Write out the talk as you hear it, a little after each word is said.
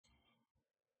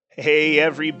Hey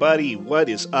everybody, what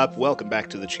is up? Welcome back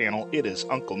to the channel. It is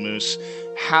Uncle Moose.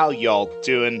 How y'all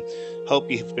doing? Hope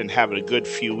you've been having a good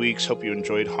few weeks. Hope you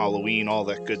enjoyed Halloween, all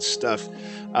that good stuff.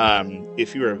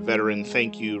 If you're a veteran,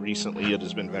 thank you. Recently it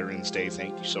has been Veterans Day.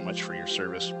 Thank you so much for your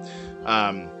service.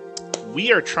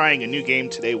 We are trying a new game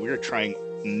today. We are trying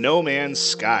No Man's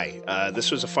Sky.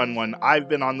 This was a fun one. I've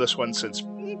been on this one since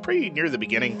pretty near the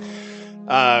beginning.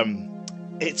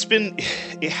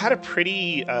 It had a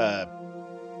pretty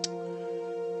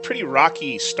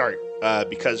rocky start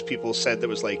because people said it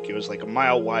was like a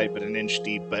mile wide but an inch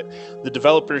deep. But the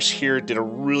developers here did a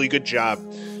really good job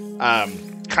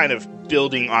kind of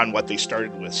building on what they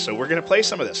started with. So we're going to play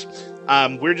some of this.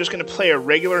 We're just going to play a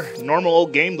regular, normal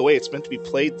old game the way it's meant to be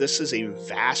played. This is a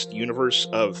vast universe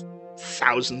of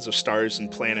thousands of stars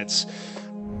and planets,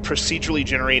 procedurally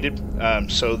generated.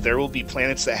 So there will be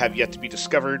planets that have yet to be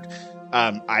discovered.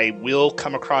 I will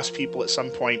come across people at some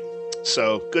point.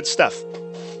 So good stuff.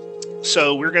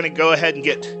 So we're going to go ahead and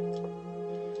get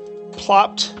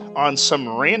plopped on some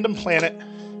random planet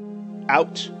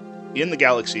out in the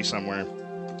galaxy somewhere.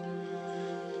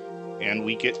 And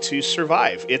we get to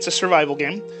survive. It's a survival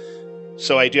game.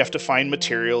 So I do have to find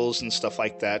materials and stuff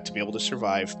like that to be able to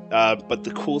survive. But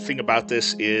the cool thing about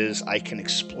this is I can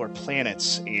explore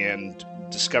planets and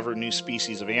discover new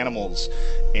species of animals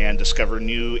and discover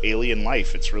new alien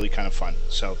life. It's really kind of fun.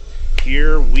 So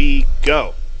here we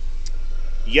go.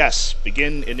 Yes,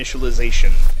 begin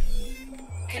initialization.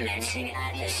 Commencing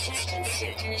Atlas system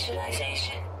suit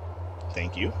initialization.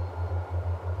 Thank you.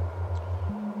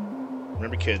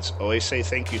 Remember, kids, always say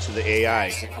thank you to the AI.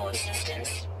 Support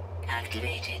systems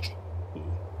activated.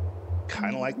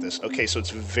 Kind of like this. Okay, so it's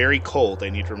very cold.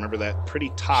 I need to remember that.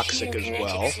 Pretty toxic as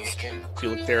well. If you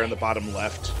look there on the bottom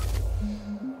left.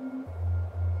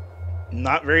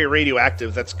 Not very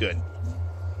radioactive. That's good.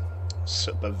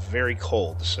 So, but very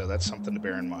cold, so that's something to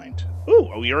bear in mind.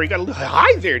 Ooh, we already got a little...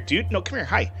 Hi there, dude. No, come here.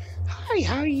 Hi. Hi,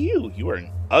 how are you? You are an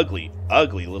ugly,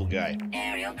 ugly little guy.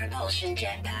 Aerial propulsion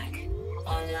jetpack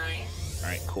online.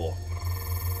 Alright, cool.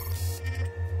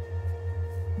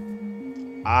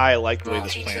 I like the way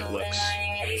this planet looks.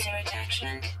 Mining laser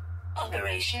attachment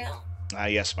operational. Ah,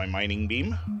 yes, my mining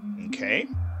beam. Okay.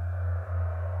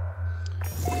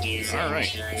 User Alright.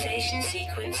 initialization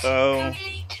sequence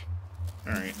complete.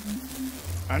 Alright.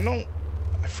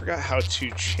 I forgot how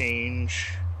to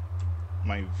change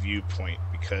my viewpoint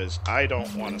because I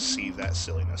don't want to see that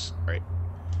silliness. Right.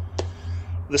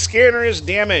 The scanner is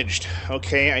damaged.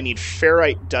 Okay, I need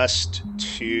ferrite dust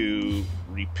to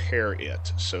repair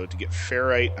it. So to get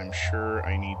ferrite, I'm sure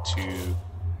I need to...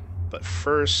 But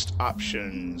first,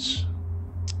 options.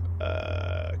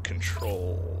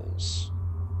 Controls.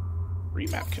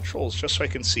 Remap controls, just so I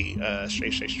can see.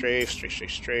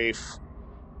 Strafe.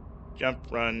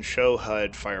 Jump, run, show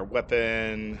HUD, fire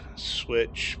weapon,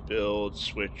 switch, build,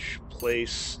 switch,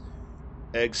 place,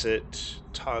 exit,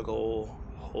 toggle,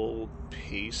 hold,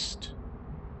 paste.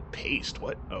 Paste?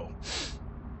 What? Oh.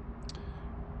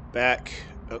 Back.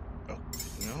 Oh,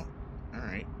 no.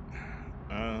 Alright.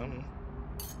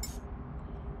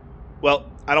 Well,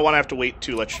 I don't want to have to wait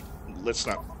too much. Let's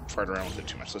not fart around with it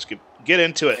too much. Let's get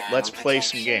into it. Let's play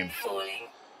some game.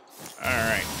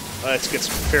 Alright, let's get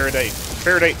some ferrite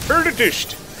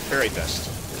dust.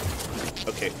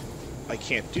 Okay, I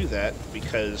can't do that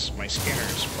because my scanner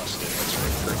is busted. That's what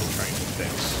I'm currently trying to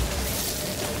fix.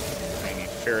 I need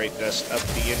ferrite dust up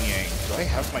the yin-yang. Do I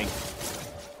have my...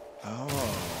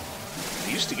 Oh,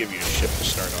 they used to give you a ship to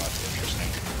start off.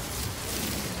 Interesting.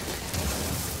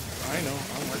 I know,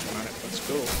 I'm working on it. Let's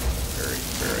go.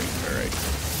 Ferrite.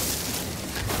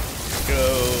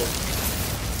 Go.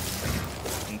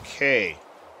 Okay.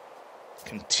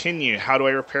 Continue. How do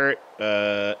I repair it?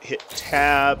 Hit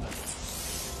tab.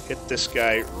 Hit this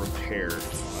guy. Repair.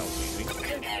 Oh, baby.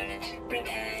 Component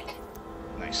repaired.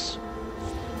 Nice.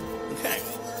 Okay.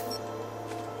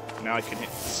 Now I can hit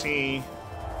C.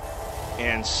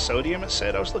 And sodium, it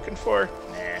said I was looking for?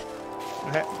 Nah.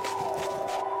 Okay.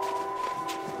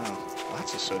 Oh,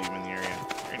 lots of sodium in the area.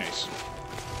 Very nice.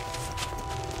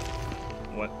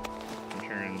 What? I'm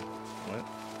hearing... What?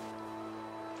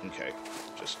 Okay,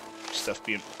 just stuff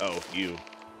being... Oh, you.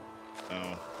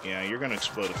 Oh, yeah, you're gonna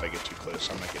explode if I get too close.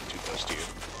 I'm not getting too close to you.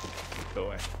 Go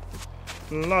away.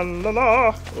 La la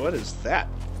la! What is that?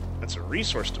 That's a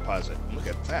resource deposit. Look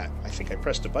at that. I think I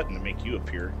pressed a button to make you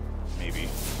appear. Maybe.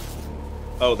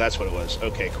 Oh, that's what it was.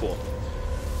 Okay, cool.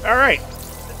 Alright.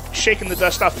 Shaking the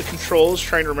dust off the controls,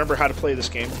 trying to remember how to play this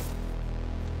game.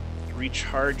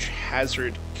 Recharge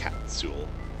hazard capsule.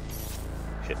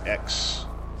 Hit X.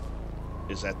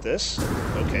 Is that this?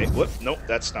 Okay. Whoop. Nope,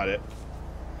 that's not it.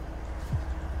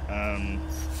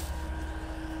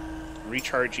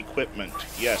 Recharge equipment.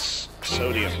 Yes.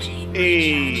 Sodium.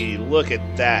 Hey, look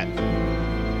at that.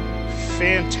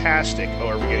 Fantastic. Oh,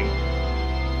 are we getting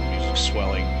music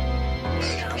swelling?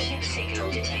 Starship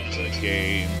signal detected. The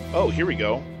game. Oh, here we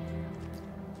go.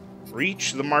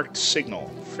 Reach the marked signal.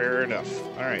 Fair enough.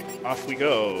 Alright, off we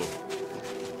go.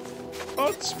 Oh,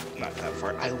 it's not that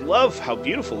far. I love how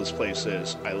beautiful this place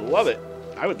is. I love it.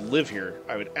 I would live here.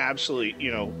 I would absolutely,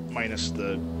 you know, minus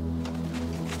the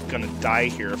gonna die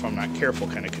here if I'm not careful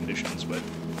kind of conditions, but,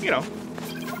 you know.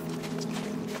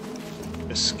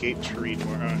 Escape to read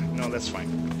more. No, that's fine.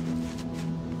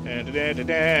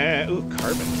 Ooh,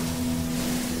 carbon.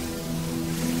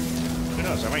 Who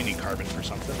knows? I might need carbon for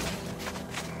something.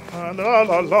 La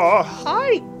la la.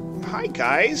 Hi! Hi,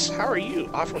 guys. How are you?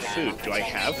 Offer food. Do I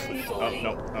have food? Oh,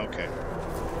 no. Okay.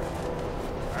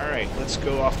 Alright, let's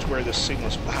go off to where this signal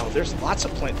is. Wow, there's lots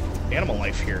of animal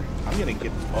life here. I'm gonna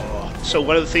get... Oh. So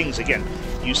one of the things, again,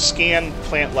 you scan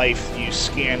plant life, you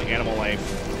scan animal life,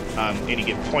 and you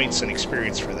get points and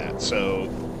experience for that. So,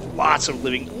 lots of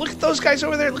living... Look at those guys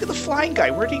over there. Look at the flying guy.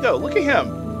 Where'd he go? Look at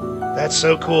him. That's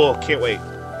so cool. Can't wait.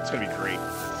 It's gonna be great.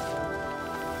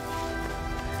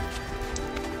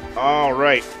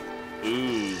 Alright.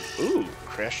 Ooh,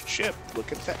 crashed ship.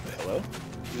 Look at that. Hello?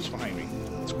 Who's behind me?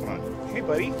 What's going on? Hey,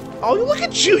 buddy. Oh, look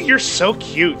at you. You're so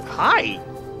cute. Hi.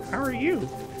 How are you?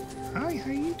 Hi,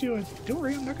 how you doing? Don't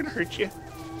worry, I'm not going to hurt you.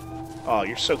 Oh,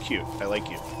 you're so cute. I like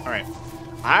you. All right.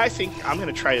 I think I'm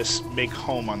going to try to make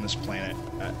home on this planet.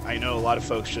 I know a lot of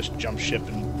folks just jump ship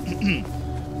and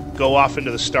go off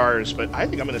into the stars, but I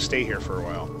think I'm going to stay here for a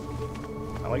while.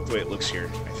 I like the way it looks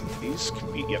here. I think these can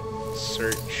be... Yep.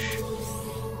 Search.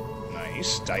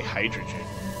 Nice. Dihydrogen.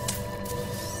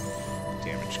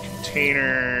 Damaged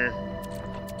container.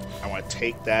 I want to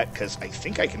take that because I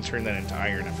think I can turn that into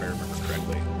iron if I remember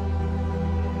correctly.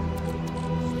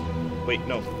 Wait,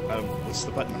 no. What's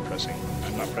the button I'm pressing?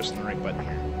 I'm not pressing the right button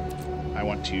here. I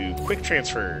want to quick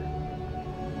transfer.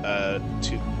 To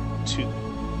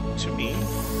me?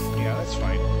 Yeah, that's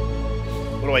fine.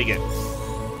 What do I get?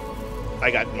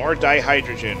 I got more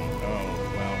dihydrogen. Oh,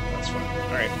 well, that's fine.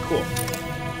 Alright, cool.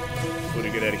 What do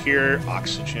we get out of here?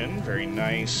 Oxygen. Very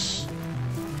nice.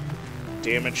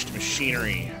 Damaged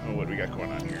machinery. Oh, what do we got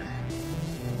going on here?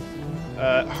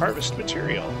 Harvest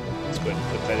material. Let's go ahead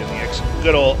and put that in the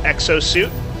good old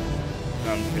exosuit.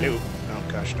 Hello. Oh,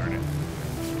 gosh darn it.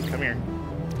 Come here.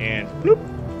 And bloop.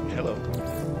 Hello.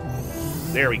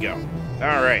 There we go.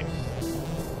 Alright.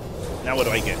 Now what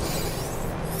do I get?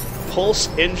 Pulse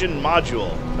engine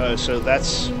module. So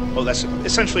that's... Oh, that's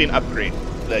essentially an upgrade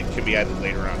that can be added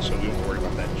later on, so we won't worry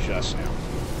about that just now.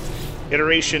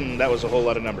 Iteration, that was a whole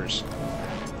lot of numbers.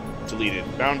 Deleted.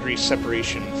 Boundary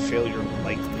separation failure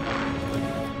likely.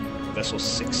 Vessel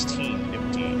 16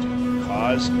 emptied.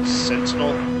 Cause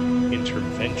Sentinel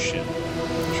intervention.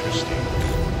 Interesting.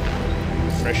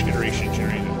 Fresh iteration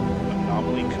generated.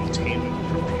 Anomaly containment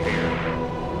prepared.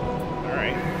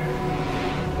 Alright.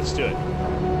 Let's do it.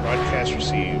 Broadcast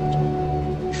received.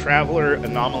 Traveler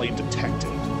anomaly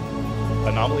detected.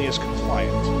 Anomaly is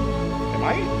compliant. Am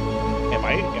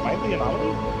I the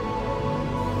anomaly?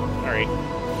 Alright.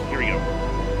 Here we go.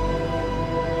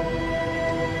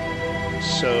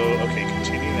 So, okay,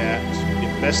 continue that.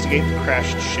 Investigate the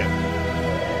crashed ship.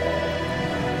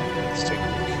 Let's take a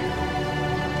look here.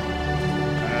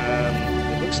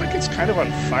 It looks like it's kind of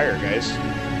on fire, guys.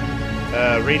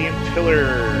 Radiant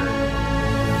pillar.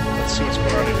 Let's see what's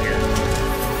going on in here.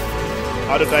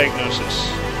 Auto-diagnosis.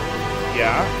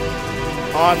 Yeah.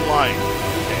 Online.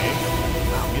 Okay.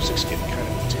 Wow, music's getting kind of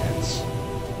intense.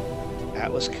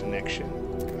 Atlas connection. I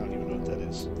don't even know what that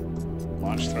is.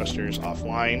 Launch thrusters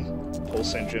offline.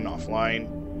 Pulse engine offline.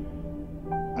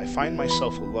 I find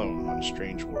myself alone on a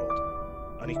strange world.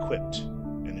 Unequipped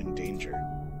and in danger.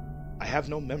 I have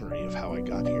no memory of how I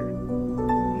got here.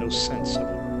 No sense of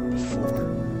it before.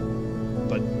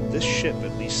 But this ship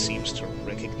at least seems to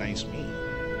recognize me.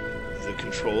 The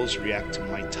controls react to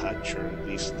my touch, or at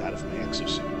least that of my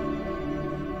exosuit.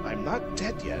 I'm not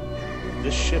dead yet.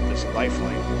 This ship is a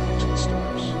lifeline to the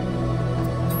stars.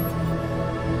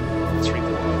 Let's read the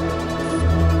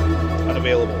log.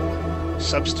 Unavailable.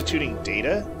 Substituting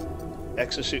data?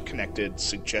 Exosuit connected.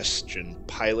 Suggestion.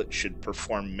 Pilot should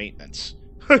perform maintenance.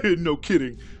 No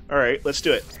kidding. Alright, let's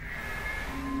do it.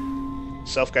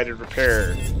 Self-guided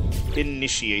repair.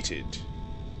 Initiated.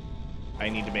 I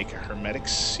need to make a hermetic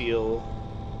seal.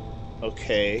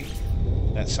 Okay.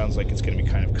 That sounds like it's going to be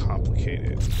kind of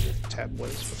complicated. Tab,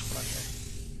 what's going on here?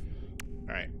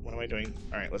 Alright, what am I doing?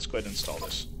 Alright, let's go ahead and install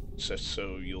this.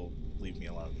 So you'll leave me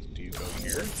alone. Do you go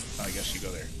here? Oh, I guess you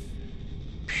go there.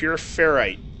 Pure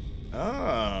ferrite.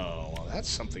 Oh, well that's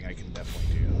something I can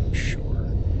definitely do.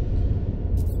 Sure.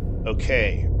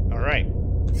 Okay. Alright.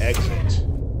 Exit.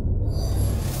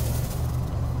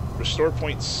 Restore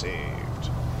point saved.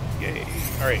 Yay.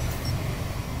 Alright.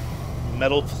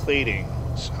 Metal plating.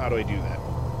 So how do I do that?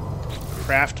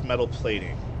 Craft metal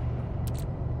plating.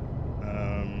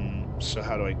 So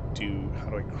how do I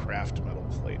craft metal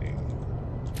plating?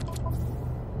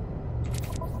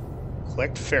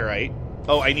 Collect ferrite.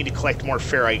 Oh, I need to collect more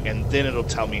ferrite, and then it'll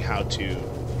tell me how to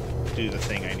do the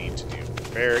thing I need to do.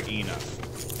 Fair enough.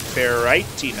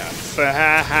 Ferrite enough.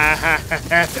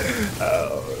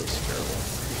 Oh, that's terrible.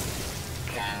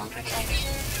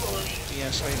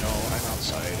 Yes, I know. I'm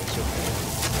outside. It's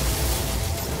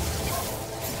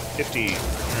okay. 50.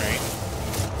 Alright.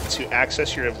 To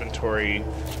access your inventory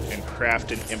and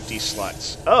craft in empty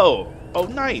slots. Oh! Oh,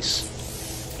 nice!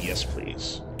 Yes,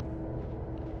 please.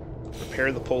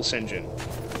 Repair the pulse engine.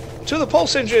 To the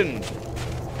pulse engine!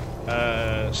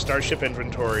 Starship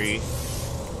inventory.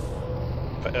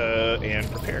 And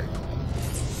prepare.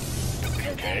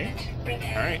 Okay.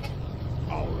 Alright.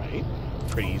 Alright.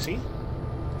 Pretty easy.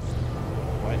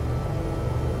 What?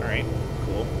 Alright.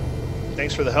 Cool.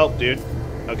 Thanks for the help, dude.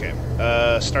 Okay.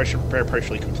 Starship repair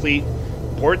partially complete.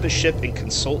 Board the ship and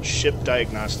consult ship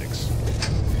diagnostics.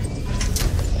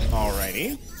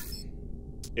 Alrighty.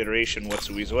 Iteration, what's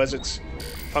the weasel? It's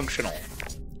functional.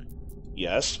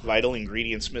 Yes. Vital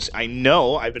ingredients missing. I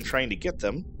know. I've been trying to get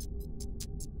them.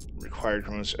 Required.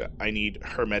 I need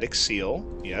hermetic seal.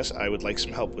 Yes, I would like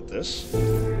some help with this.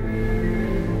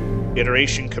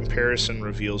 Iteration comparison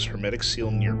reveals hermetic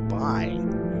seal nearby.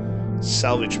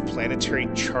 Salvage planetary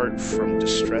chart from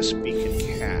distress beacon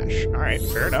cache. Alright,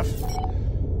 fair enough.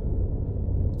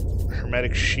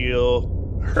 Hermetic shield.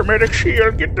 Hermetic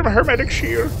shield! Get them hermetic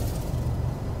shield!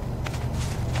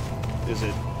 Is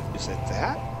it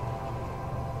that?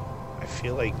 I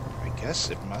feel like, I guess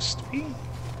it must be.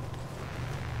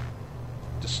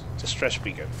 Distress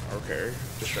beacon. Okay,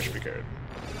 distress beacon.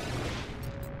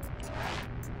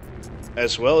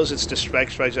 As well as its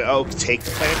distress. Oh, take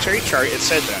the planetary chart. It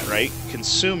said that, right?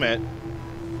 Consume it,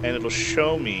 and it'll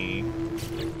show me.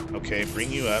 Okay,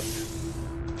 bring you up.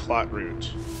 Plot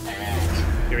route.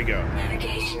 Here we go.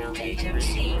 Navigational data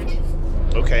received.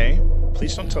 Okay.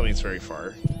 Please don't tell me it's very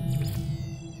far.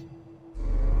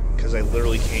 Because I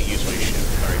literally can't use my ship.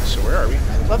 Alright, so where are we?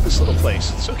 I love this little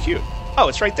place. It's so cute. Oh,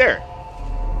 it's right there.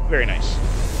 Very nice.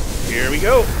 Here we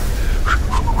go.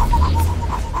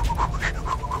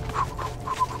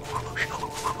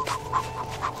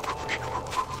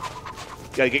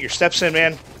 Gotta get your steps in,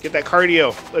 man. Get that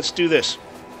cardio. Let's do this.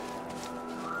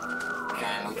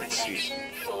 Let's see.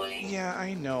 Yeah,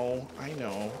 I know. I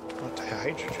know. What the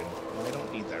hydrogen? Well, I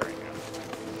don't need that right now.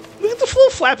 Look at the little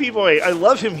flappy boy. I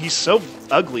love him. He's so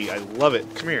ugly. I love it.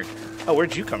 Come here. Oh,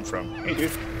 where'd you come from? Hey,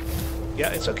 dude. Yeah,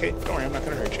 it's okay. Don't worry. I'm not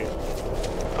gonna hurt you.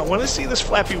 I want to see this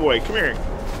flappy boy. Come here.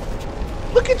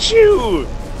 Look at you!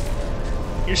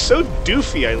 You're so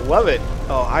doofy. I love it.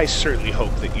 Oh, I certainly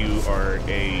hope that you are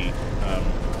a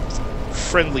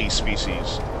friendly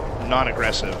species.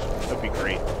 Non-aggressive. That'd be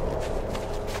great.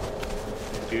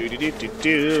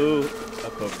 Do-do-do-do-do.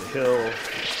 Up over the hill.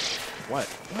 What?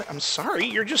 What? I'm sorry.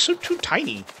 You're just so too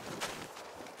tiny.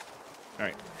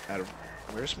 Alright.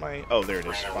 Where's my... Oh, there it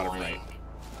is. Bottom right.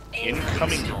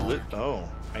 Incoming... Oh.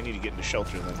 I need to get into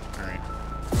shelter then. Alright.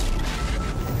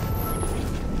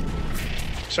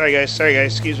 Sorry guys,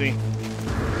 excuse me.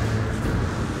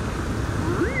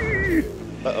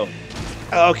 Uh-oh.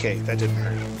 Okay, that didn't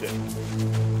hurt. Good.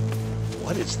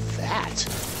 What is that?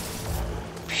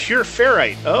 Pure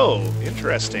ferrite. Oh,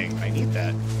 interesting. I need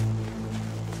that.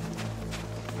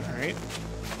 Alright.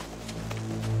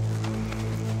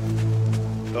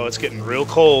 Oh, it's getting real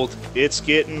cold. It's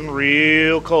getting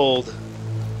real cold.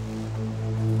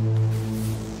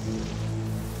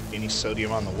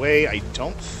 Sodium on the way? I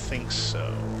don't think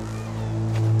so.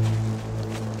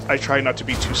 I try not to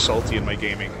be too salty in my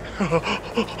gaming.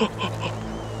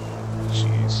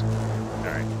 Jeez.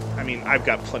 Alright. I mean, I've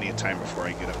got plenty of time before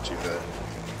I get up to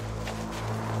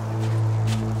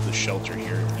the shelter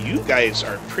here. You guys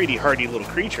are pretty hardy little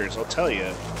creatures, I'll tell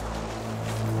you.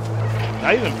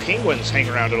 Not even penguins hang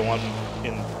around in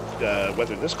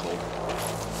weather this cold.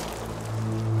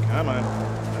 Come on.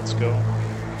 Let's go.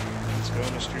 Let's go,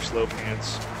 Mr.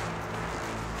 Slowpants.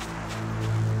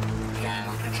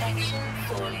 Thermal protection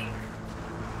falling.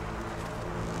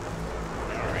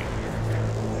 Alright.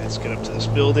 Let's get up to this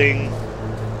building.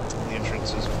 The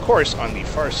entrance is, of course, on the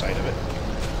far side of it.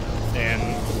 And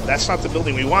that's not the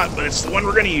building we want, but it's the one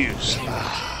we're going to use.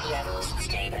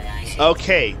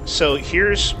 Okay, so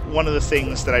here's one of the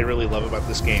things that I really love about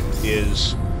this game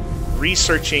is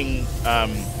researching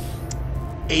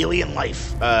alien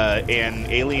life and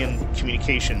alien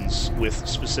communications with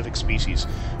specific species.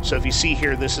 So if you see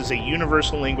here, this is a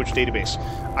universal language database.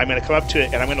 I'm going to come up to it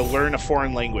and I'm going to learn a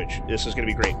foreign language. This is going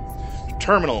to be great.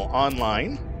 Terminal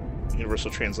online.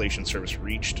 Universal Translation Service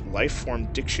reached.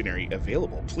 Lifeform Dictionary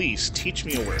available. Please teach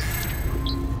me a word.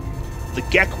 The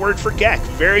Gek word for Gek.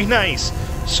 Very nice.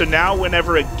 So now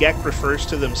whenever a Gek refers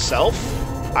to themselves,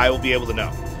 I will be able to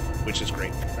know, which is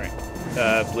great. All right.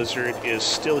 Blizzard is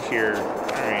still here.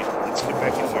 All right. Let's get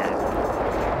back in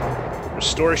here.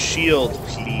 Restore shield,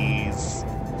 please.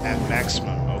 At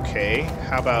maximum. Okay.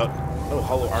 How about... Oh,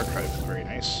 Hollow Archive. Very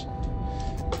nice.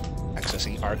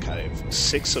 Accessing archive.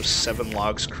 6 of 7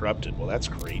 logs corrupted. Well, that's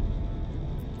great.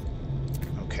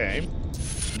 Okay.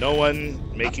 No one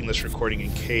making this recording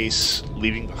in case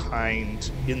leaving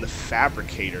behind in the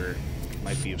fabricator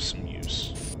might be of some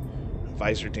use.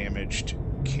 Visor damaged.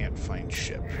 Can't find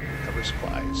ship. Cover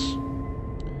supplies.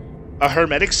 A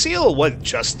hermetic seal. What?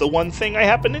 Just the one thing I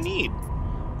happen to need.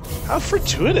 How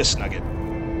fortuitous, Nugget.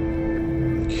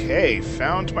 Okay,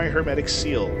 found my hermetic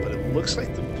seal, but it looks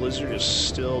like the blizzard is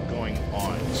still going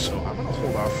on, so I'm going to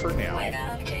hold off for now.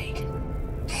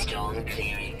 Storm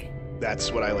clearing.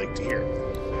 That's what I like to hear.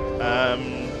 What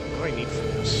do I need for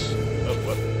this? Oh,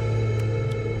 what?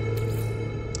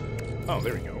 Oh,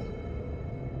 there we go.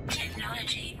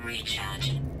 Technology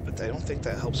recharge. But I don't think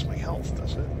that helps my health,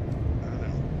 does it? I don't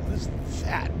know. What is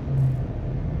that?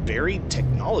 Buried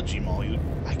technology molecule?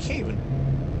 I can't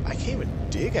even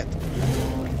dig at them.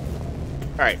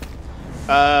 Alright.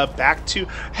 Back to...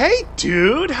 Hey,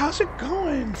 dude! How's it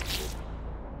going?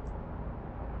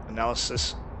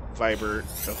 Analysis fiber.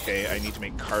 Okay, I need to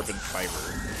make carbon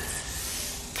fiber.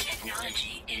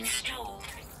 Technology installed.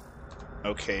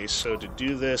 Okay, so to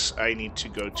do this, I need to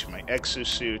go to my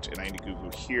exosuit, and I need to go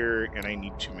here, and I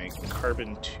need to make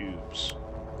carbon tubes.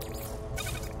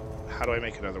 How do I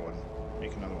make another one?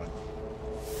 Make another one.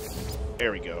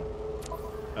 There we go.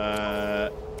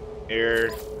 Air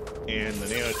and the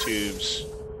nanotubes.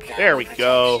 There we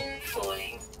go.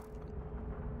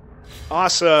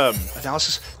 Awesome.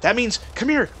 Analysis. That means, come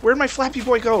here. Where'd my Flappy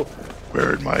Boy go?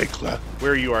 Where'd my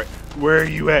Where you are? Where are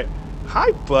you at?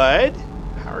 Hi, bud.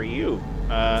 How are you?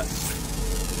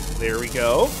 There we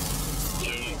go.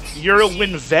 You're a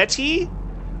Winvetti?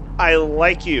 I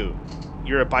like you.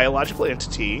 You're a biological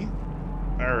entity.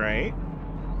 All right.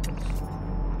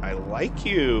 I like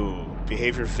you.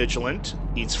 Behavior vigilant.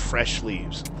 Eats fresh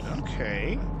leaves.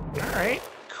 Okay. Alright.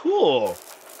 Cool.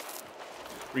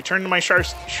 Return to my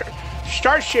starship.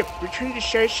 Return to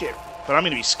starship. But I'm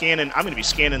gonna be scanning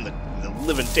the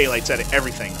living daylights out of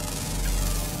everything.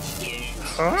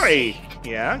 Hi.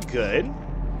 Yeah, good.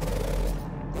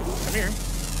 Come here.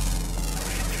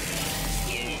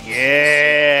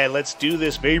 Yeah, let's do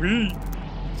this, baby.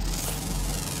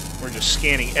 We're just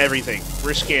scanning everything.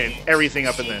 We're scanning everything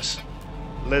up in this.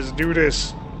 Let's do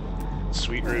this.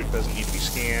 Sweet root doesn't need to be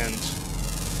scanned.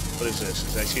 What is this?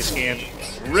 Did I see a scanned?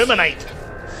 Rimonite!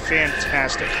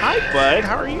 Fantastic. Hi, bud.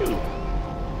 How are you?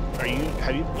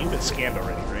 You've been scanned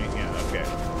already, right? Yeah, okay.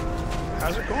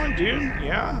 How's it going, dude?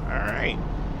 Yeah? Alright.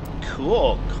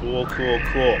 Cool. Cool.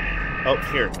 Oh,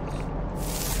 here.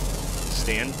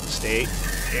 Stay.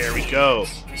 There we go.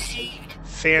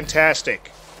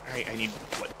 Fantastic. Alright, I need,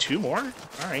 what, 2 more?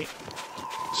 Alright.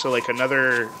 So, like,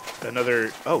 another...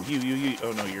 Oh, you.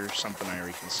 Oh, no, you're something I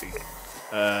already can see.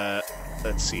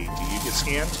 Let's see. Do you get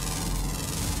scanned?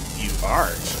 You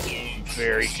are.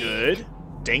 Very good.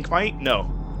 Dankmite? No.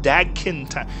 Dagkin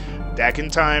time.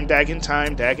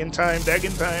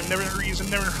 Never reason,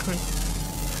 never...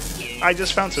 I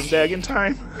just found some Daggin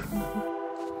time.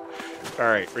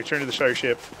 Alright, return to the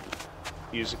starship.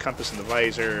 Use the compass and the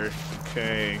visor.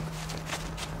 Okay.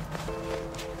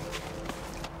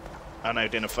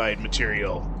 Unidentified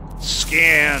material.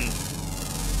 Scan!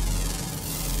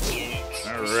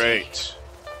 Alright.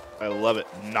 I love it.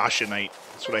 Noshinite.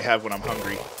 That's what I have when I'm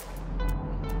hungry.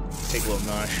 Take a little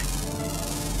nosh.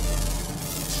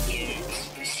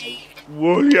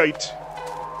 Woolite!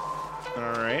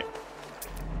 Alright.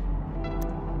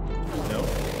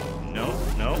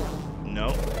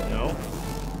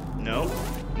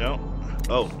 No.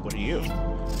 Oh, what are you?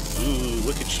 Ooh,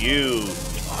 look at you.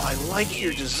 Oh, I like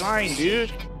your design,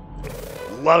 dude.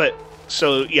 Love it.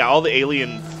 So, yeah, all the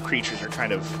alien creatures are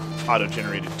kind of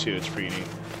auto-generated, too. It's pretty neat.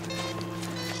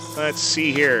 Let's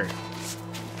see here.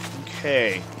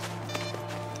 Okay.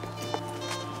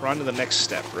 We're on to the next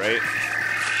step, right?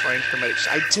 Find hermetics.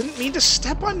 I didn't mean to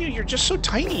step on you. You're just so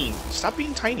tiny. Stop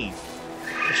being tiny.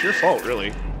 It's your fault,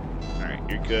 really. Alright,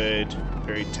 you're good.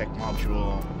 Very tech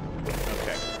module.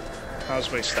 Okay. How's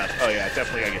my stuff? Oh yeah,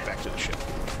 definitely gotta get back to the ship.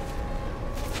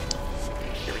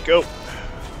 Here we go.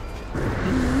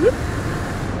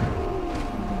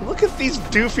 Look at these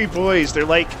doofy boys. They're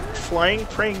like flying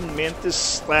praying mantis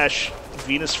slash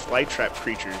Venus flytrap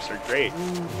creatures. They're great.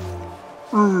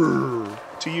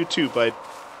 To you too, bud.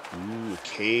 Ooh,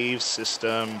 cave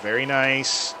system. Very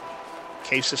nice.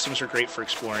 Cave systems are great for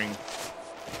exploring,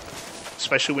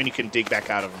 especially when you can dig back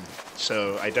out of them.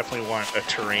 So I definitely want a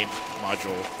terrain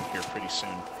module here pretty soon.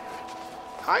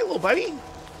 Hi, little buddy.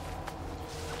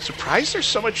 Surprised there's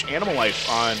so much animal life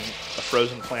on a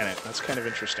frozen planet. That's kind of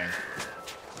interesting.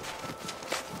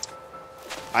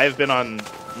 I have been on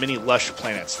many lush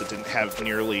planets that didn't have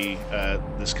nearly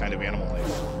this kind of animal life.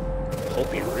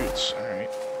 Pulpy roots. All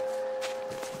right.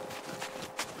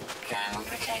 Thermal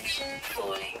protection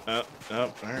falling. Oh,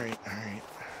 all right, all right.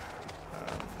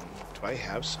 Do I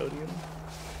have sodium?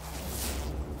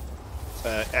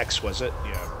 X, was it?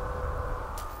 Yeah.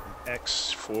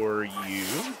 X for you.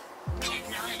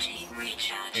 Technology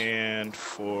recharge. And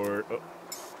for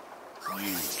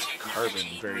you. Carbon.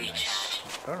 Very nice.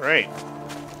 All right.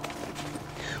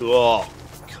 Cool.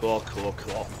 Cool, cool,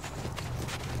 cool.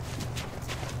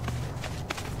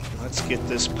 Let's get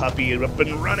this puppy up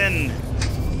and running.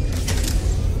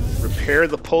 Repair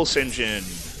the pulse engine.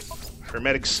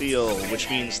 Hermetic seal, which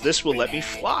means this will let me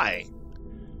fly.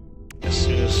 As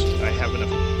soon as I have enough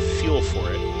fuel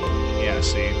for it. Yeah,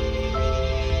 see?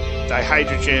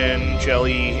 Dihydrogen,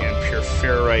 jelly, and pure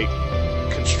ferrite.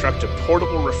 Construct a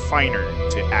portable refiner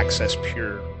to access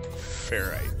pure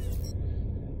ferrite.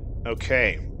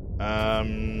 Okay.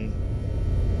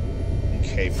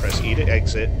 Okay, press E to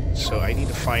exit. So I need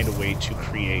to find a way to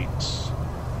create...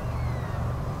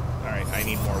 Alright, I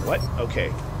need more what?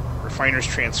 Okay. Refiners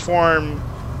transform.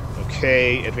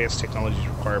 Okay, advanced technologies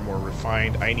require more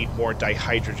refined. I need more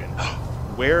dihydrogen.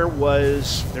 Where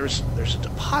was... There's a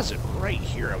deposit right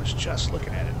here. I was just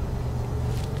looking at it.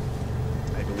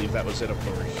 I believe that was it up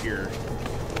over here.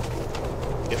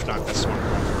 If not, that's the one we're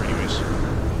going for anyways.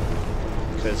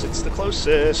 Because it's the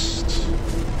closest.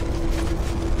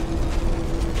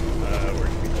 Where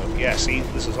can we go? Yeah, see?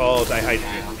 This is all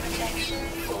dihydrogen.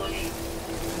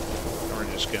 And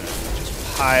we're just going to just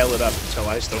pile it up until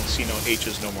I don't see no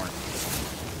H's no more.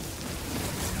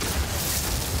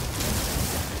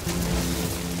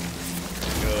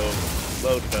 Go.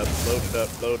 Load it up, load it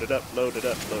up, load it up, load it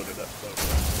up, load it up, load it up.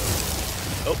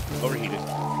 Oh, overheated.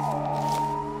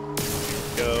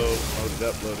 Go. Load it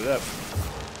up, load it up.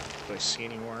 Do I see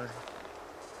any more?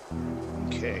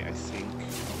 Okay, I think...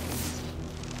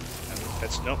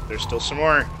 That's... Nope, there's still some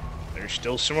more. There's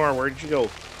still some more. Where did you go?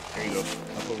 There you go.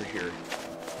 Up over here.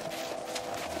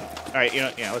 Alright, you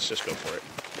know, yeah, let's just go for it.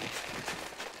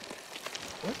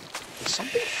 What? Is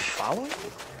something following me?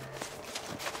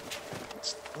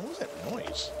 What was that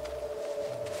noise?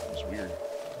 That was weird.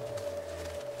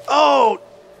 Oh!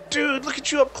 Dude, look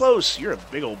at you up close. You're a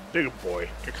big boy.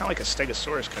 You're kind of like a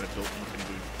stegosaurus kind of built looking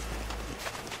dude.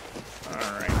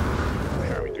 Alright.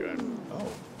 How are we doing?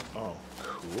 Oh,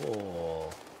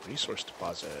 cool. Resource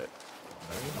deposit.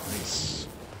 Very nice.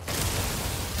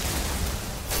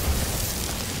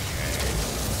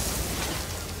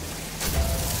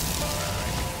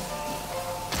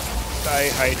 Okay.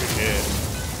 Dihydrogen.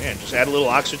 Man, just add a little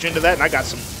oxygen to that and I got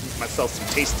myself some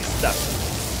tasty stuff.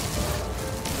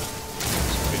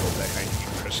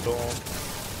 Crystal. Okay.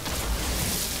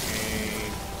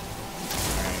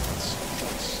 Alright, let's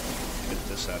get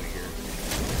this out of here.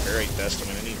 Ferrite dust. I'm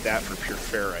going to need that for pure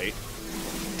ferrite.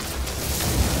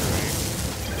 Alright.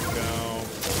 There we go.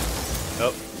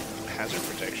 Oh, hazard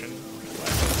protection.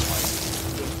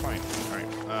 That's fine.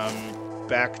 Alright.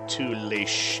 Back to Le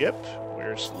Ship.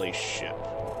 Where's Le Ship?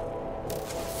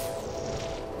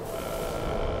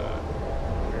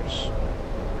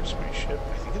 Where's my ship?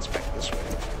 I think it's back this way.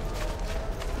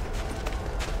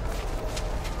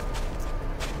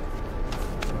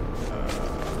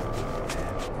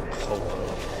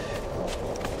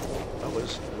 What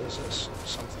is this?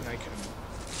 Something I can...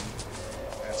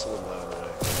 That's a little out of the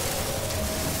way.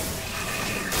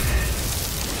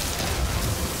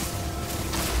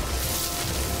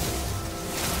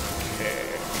 Okay.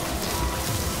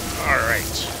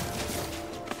 Alright.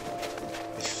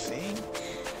 I think...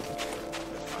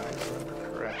 If I remember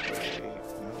correctly...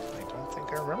 No, I don't think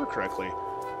I remember correctly.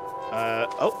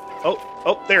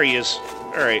 Oh, there he is.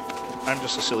 Alright. I'm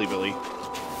just a silly Billy.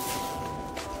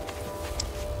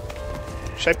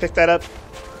 Should I pick that up?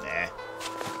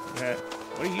 Nah.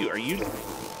 What are you?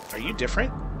 Are you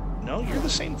different? No, you're the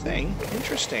same thing.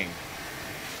 Interesting.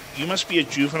 You must be a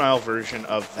juvenile version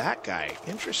of that guy.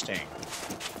 Interesting.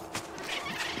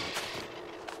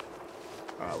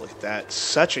 Wow, look at that.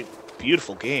 Such a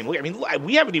beautiful game. Look, I mean,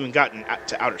 we haven't even gotten out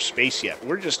to outer space yet.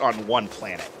 We're just on one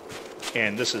planet.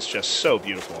 And this is just so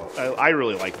beautiful. I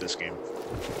really like this game.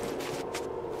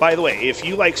 By the way, if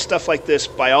you like stuff like this,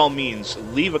 by all means,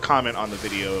 leave a comment on the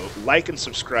video, like and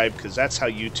subscribe, because that's how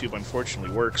YouTube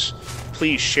unfortunately works.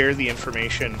 Please share the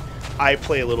information. I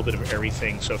play a little bit of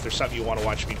everything, so if there's something you want to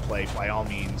watch me play, by all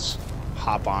means,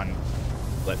 hop on,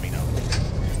 let me know.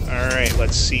 Alright,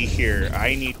 let's see here.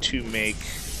 I need to make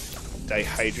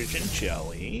dihydrogen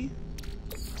jelly.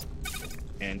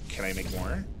 And can I make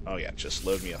more? Oh yeah, just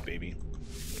load me up, baby.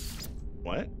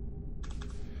 What?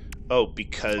 Oh,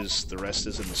 because the rest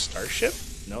is in the starship?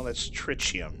 No, that's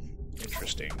tritium.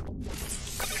 Interesting.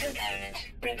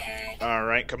 Component repaired.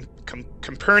 Alright,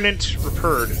 component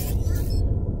repaired.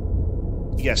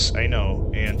 Yes, I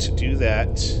know. And to do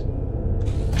that,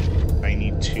 I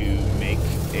need to make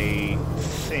a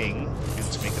thing.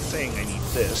 And to make a thing, I need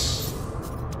this.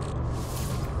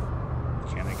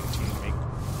 Can I continue to make...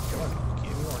 Come on,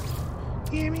 give me more.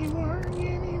 Give me more,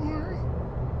 give me more.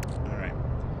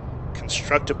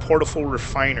 Construct a portable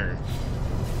refiner.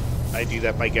 I do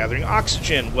that by gathering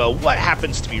oxygen. Well, what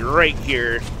happens to be right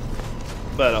here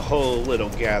but a whole little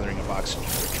gathering of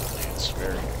oxygen-rich plants.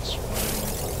 Very nice.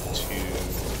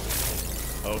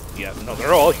 1, 2... Oh, yeah. No,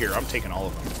 they're all here. I'm taking all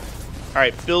of them.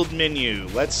 Alright, build menu.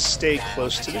 Let's stay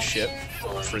close to the ship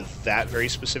for that very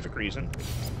specific reason.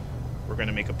 We're going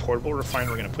to make a portable refiner.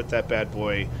 We're going to put that bad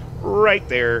boy right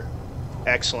there.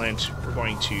 Excellent. We're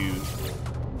going to...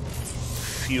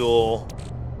 fuel.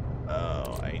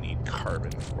 Oh, I need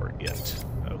carbon for it yet.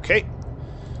 Okay.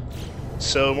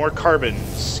 So more carbon.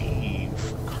 C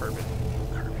for carbon.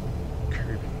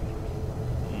 Carbon.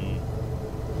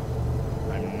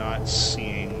 I'm not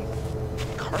seeing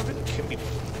carbon can be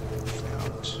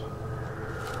found.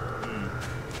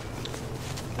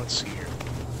 Let's see here.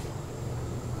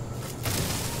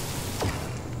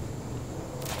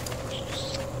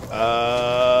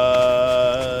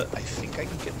 I think I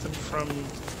can get them from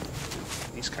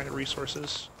these kind of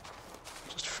resources.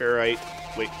 Just ferrite.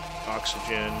 Wait,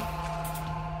 oxygen.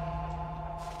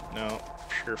 No,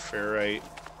 pure ferrite.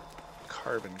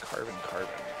 Carbon.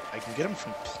 I can get them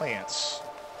from plants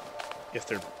if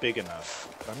they're big enough.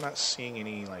 But I'm not seeing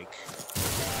any, like,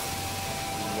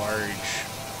 large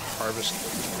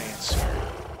harvestable plants here.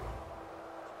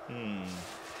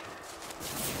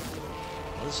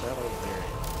 What is that over there?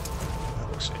 That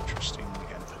looks interesting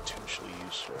and potentially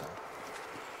useful.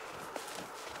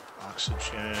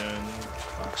 Oxygen.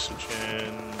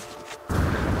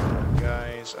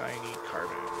 Guys, I need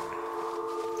carbon.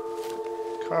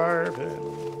 Carbon.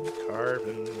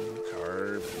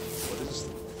 What is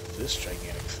this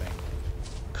gigantic thing?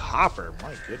 Copper.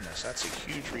 My goodness, that's a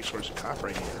huge resource of copper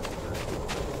I need.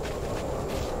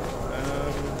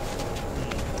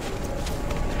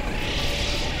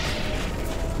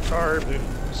 Carbon.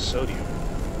 Sodium.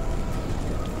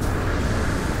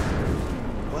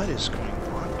 What is going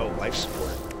on? Oh, life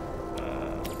support.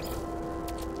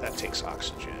 That takes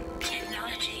oxygen.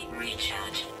 Technology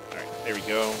recharge. Alright, there we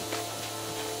go.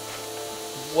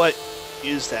 What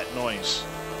is that noise?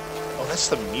 Oh, that's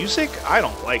the music? I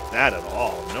don't like that at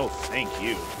all. No, thank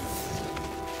you.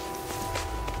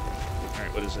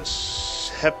 Alright, what is this?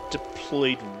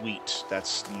 Heptaploid wheat.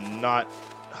 That's not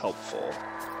helpful.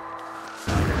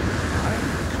 I'm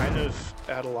kind of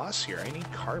at a loss here. I need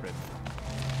carbon.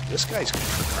 This guy's good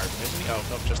for carbon, isn't he? Oh,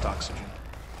 no, just oxygen.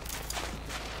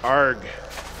 Arg.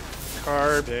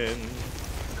 Carbon,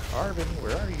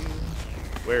 where are you?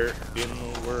 Where in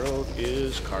the world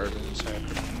is Carbon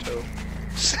Sacramento?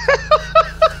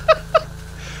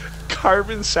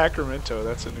 Carbon Sacramento,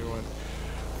 that's a new one.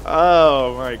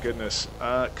 Oh my goodness.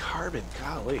 Carbon,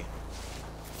 golly.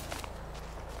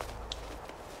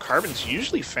 Carbon's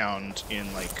usually found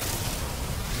in, like,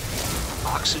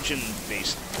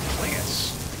 oxygen-based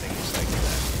plants, things like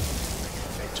that.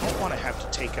 I don't want to have to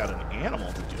take out an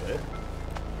animal to do it.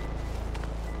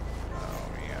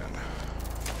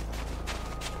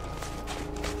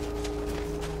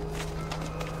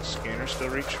 Still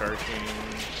recharging.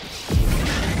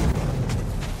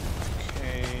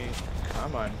 Okay,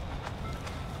 come on.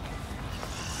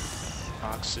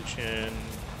 Oxygen.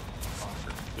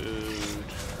 Offer food.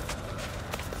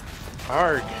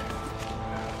 Arg.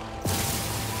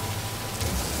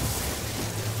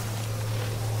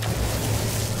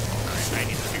 Alright, I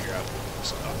need to figure out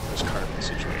this carbon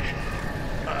situation.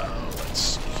 Let's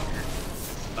see here.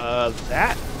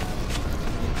 That. I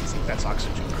think that's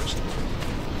oxygen crystal.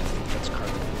 That's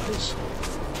carbon.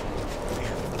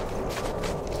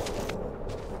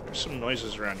 There's some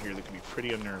noises around here that can be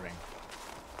pretty unnerving.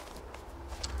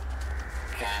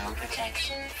 Thermal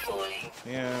protection falling.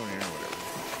 Yeah, whatever.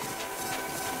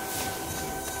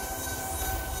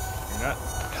 You're not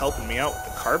helping me out with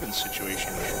the carbon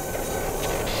situation here.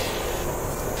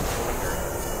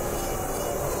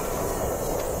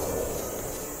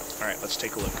 Alright, let's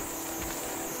take a look.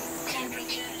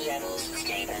 Temperature levels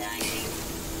stabilizing.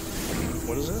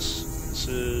 What is this? This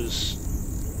is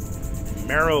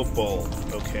marrow bulb.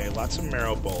 Okay, lots of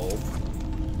marrow bulb.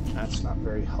 That's not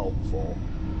very helpful.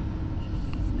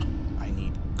 I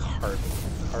need carbon.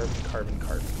 Carbon.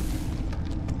 Carbon.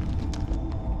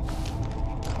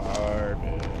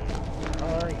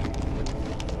 Where are you?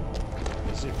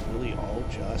 Is it really all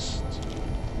just...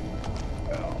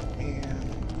 Oh, man.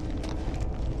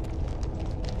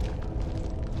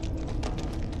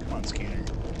 Come on, scanner.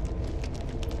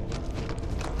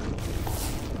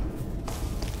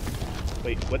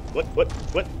 Wait, what?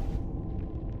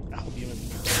 Albumin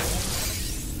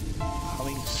pearl?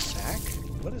 Humming sack?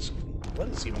 What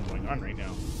is even going on right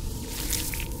now?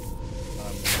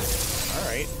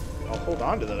 Alright. I'll hold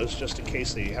on to those just in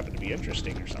case they happen to be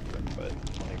interesting or something, but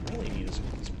what I really need is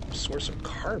a source of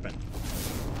carbon.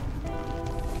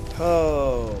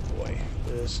 Oh boy,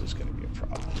 this is going to be a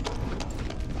problem.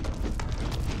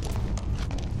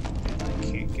 And I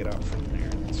can't get out from there,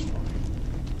 that's fine.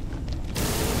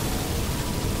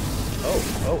 Oh.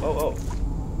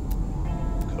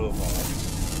 Cobalt.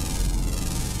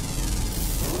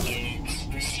 Units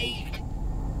received.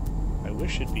 I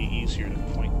wish it'd be easier to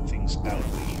point things out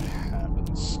that you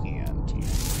haven't scanned yet.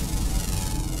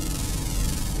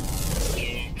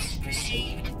 Units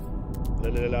received.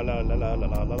 Whatever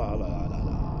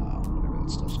that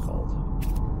stuff's called.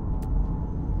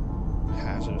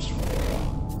 Hazardous flora.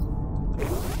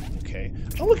 Okay.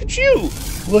 Oh, look at you!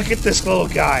 Look at this little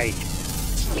guy!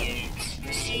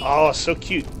 Oh, so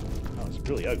cute. Oh, it's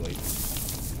really ugly.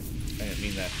 I didn't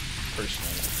mean that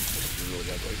personally. It's just really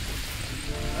ugly.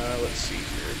 Let's see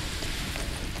here.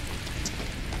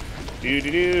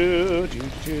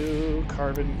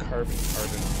 Carbon.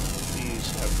 Please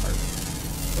have carbon.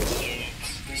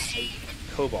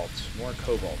 Cobalt. More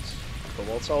cobalt.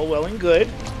 Cobalt's all well and good.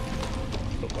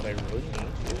 But what I really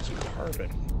need is carbon.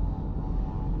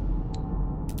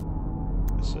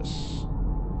 What is this?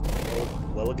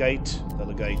 Lelagite.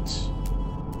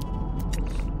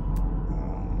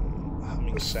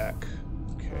 Humming sack.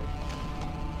 Okay.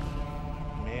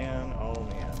 Man, oh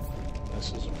man. This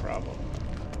is a problem.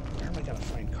 Where am I gonna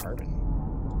find carbon?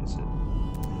 Is it...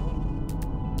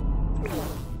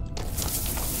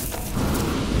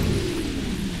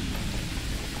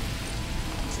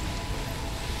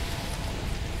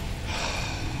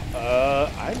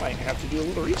 I might have to do a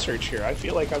little research here. I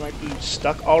feel like I might be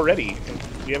stuck already.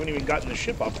 We haven't even gotten the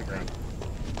ship off the ground.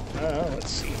 Let's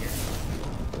see here.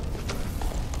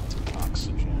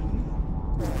 Oxygen.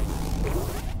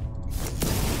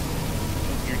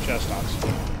 You're just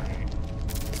oxygen.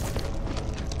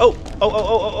 Alright.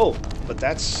 Oh! But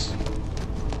that's...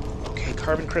 Okay,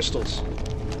 carbon crystals.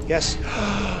 Yes.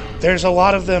 There's a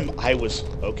lot of them.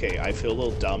 Okay, I feel a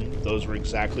little dumb. Those were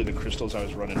exactly the crystals I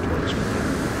was running towards.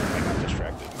 I got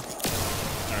distracted.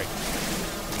 Alright.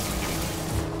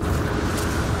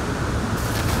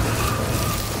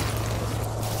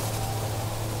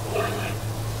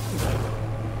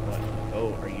 What?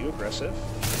 Oh, are you aggressive?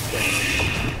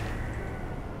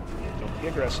 Don't be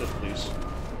aggressive, please.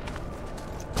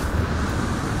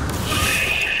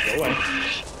 Go away.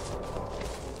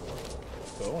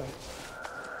 Go away.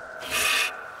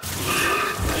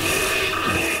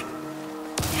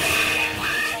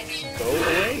 Go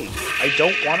away. I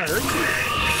don't want to hurt you.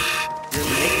 You're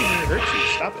making me hurt you.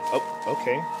 Stop it. Oh,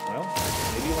 okay. Well,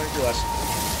 maybe you learned your lesson.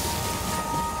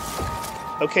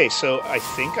 Okay, so I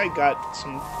think I got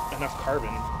enough carbon.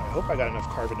 I hope I got enough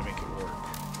carbon to make it work.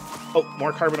 Oh,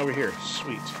 more carbon over here.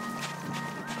 Sweet.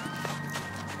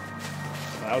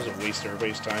 Well, that was a waste of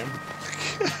everybody's time.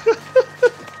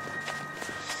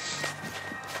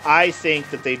 I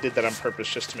think that they did that on purpose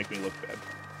just to make me look bad.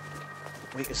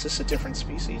 Wait, is this a different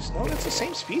species? No, it's the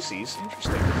same species.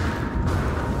 Interesting.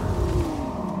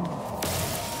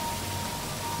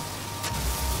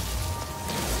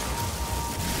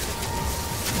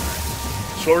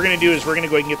 So what we're going to do is we're going to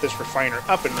go ahead and get this refiner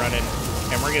up and running,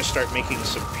 and we're going to start making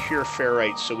some pure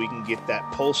ferrite so we can get that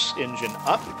pulse engine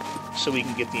up, so we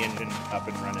can get the engine up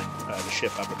and running, the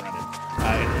ship up and running.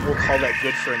 And we'll call that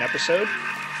good for an episode.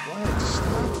 What?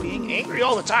 Stop being angry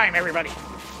all the time, everybody.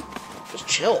 Just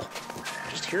chill.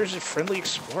 Just here as a friendly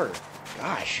explorer.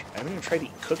 Gosh, I haven't even tried to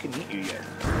cook and eat you yet.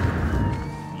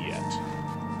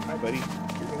 Hi, buddy.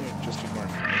 You're going to just ignore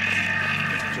me,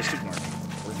 right? Just ignore me.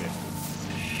 We're good.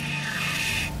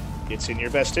 It's in your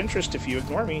best interest if you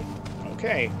ignore me.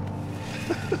 Okay.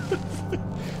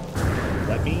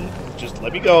 Let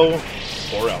me go,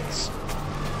 or else.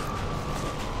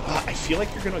 I feel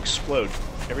like you're going to explode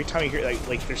every time you hear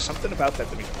like there's something about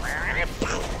that makes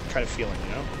kind of feeling, you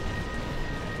know?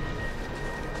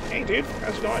 Hey, dude,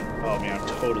 how's it going? Oh man, I'm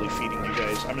totally feeding you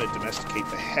guys. I'm going to domesticate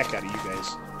the heck out of you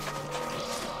guys.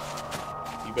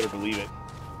 You better believe it.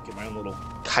 Get my own little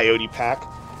coyote pack.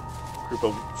 Group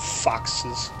of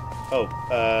foxes. Oh,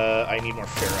 I need more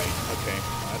ferrite. Okay,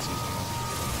 well, that's easy enough.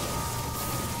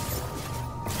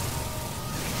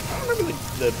 I don't remember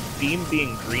the beam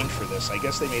being green for this. I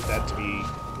guess they made that to be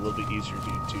a little bit easier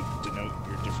to denote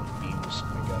your different beams,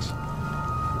 I guess.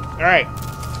 Alright,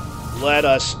 let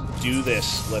us do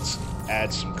this. Let's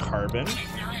add some carbon.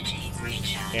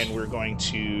 And we're going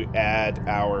to add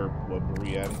our... What were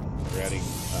we adding? We're adding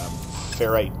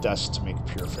ferrite dust to make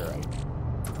pure ferrite.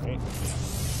 Right?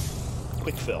 Yeah.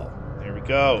 Quick fill. There we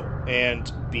go.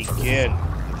 And begin.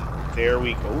 There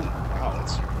we go. Oh, wow,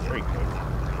 that's very good.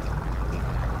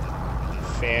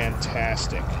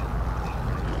 Fantastic.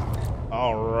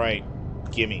 All right.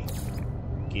 Gimme.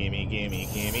 Gimme, gimme,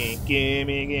 gimme,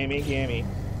 gimme, gimme, gimme.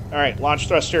 All right, launch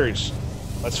thrusters.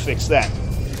 Let's fix that.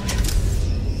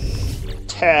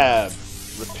 Tab.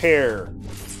 Repair.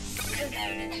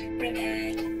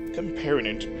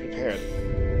 Component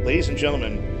repaired. Ladies and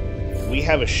gentlemen, we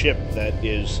have a ship that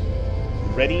is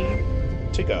ready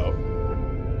to go,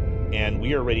 and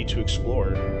we are ready to explore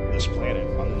this planet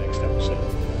on the next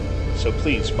episode. So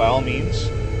please, by all means,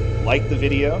 like the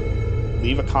video,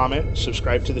 leave a comment,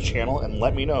 subscribe to the channel, and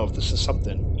let me know if this is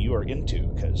something you are into,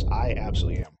 because I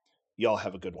absolutely am. Y'all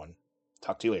have a good one.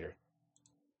 Talk to you later.